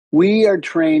We are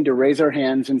trained to raise our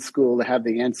hands in school to have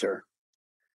the answer.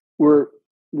 We're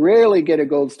rarely get a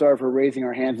gold star for raising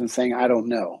our hands and saying, I don't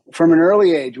know. From an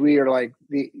early age, we are like,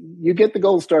 you get the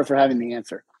gold star for having the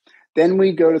answer. Then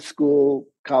we go to school,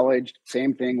 college,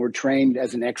 same thing. We're trained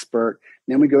as an expert.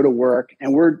 Then we go to work,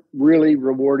 and we're really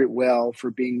rewarded well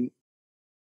for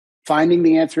finding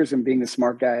the answers and being the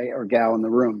smart guy or gal in the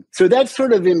room. So that's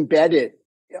sort of embedded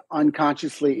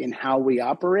unconsciously in how we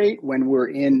operate when we're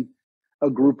in a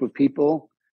group of people,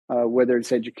 whether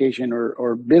it's education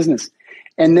or business.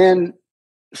 And then,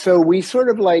 so we sort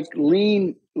of like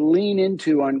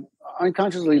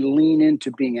unconsciously lean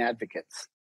into being advocates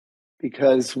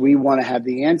because we want to have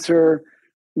the answer.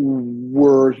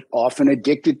 We're often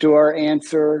addicted to our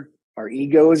answer. Our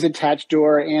ego is attached to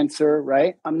our answer,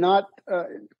 right? I'm not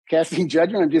casting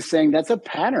judgment. I'm just saying that's a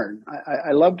pattern.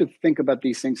 I love to think about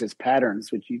these things as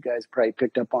patterns, which you guys probably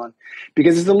picked up on,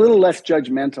 because it's a little less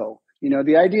judgmental. You know,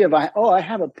 the idea of, I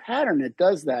have a pattern that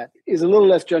does that is a little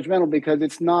less judgmental because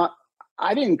it's not,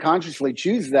 I didn't consciously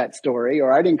choose that story,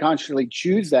 or I didn't consciously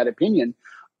choose that opinion.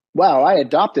 Wow, I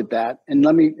adopted that, and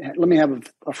let me have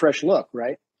a fresh look,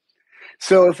 right?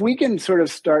 So if we can sort of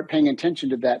start paying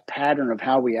attention to that pattern of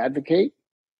how we advocate,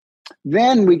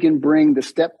 then we can bring the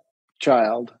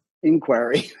stepchild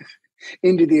inquiry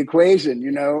into the equation,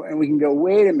 you know, and we can go,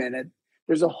 wait a minute,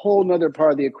 there's a whole nother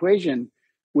part of the equation,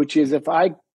 which is if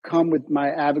I come with my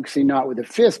advocacy not with a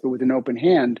fist, but with an open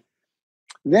hand,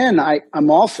 then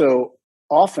I'm also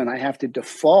often I have to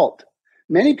default.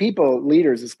 Many people,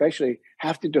 leaders especially,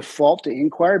 have to default to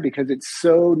inquire because it's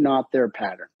so not their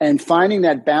pattern. And finding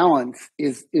that balance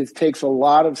is takes a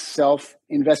lot of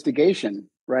self-investigation,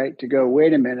 right? To go,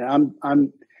 wait a minute,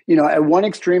 I'm you know, at one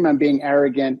extreme, I'm being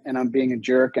arrogant and I'm being a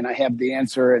jerk and I have the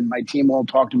answer and my team won't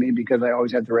talk to me because I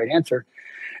always have the right answer.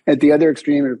 At the other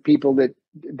extreme are people that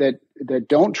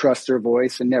don't trust their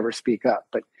voice and never speak up.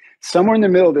 But somewhere in the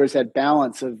middle, there's that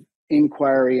balance of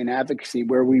inquiry and advocacy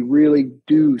where we really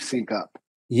do sync up.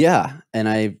 Yeah. And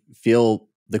I feel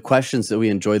the questions that we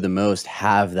enjoy the most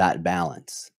have that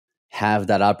balance, have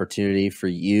that opportunity for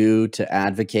you to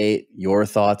advocate your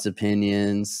thoughts,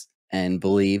 opinions, and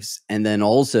beliefs, and then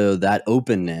also that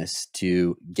openness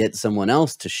to get someone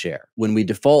else to share. When we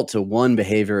default to one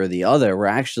behavior or the other, we're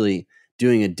actually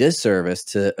doing a disservice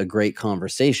to a great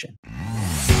conversation.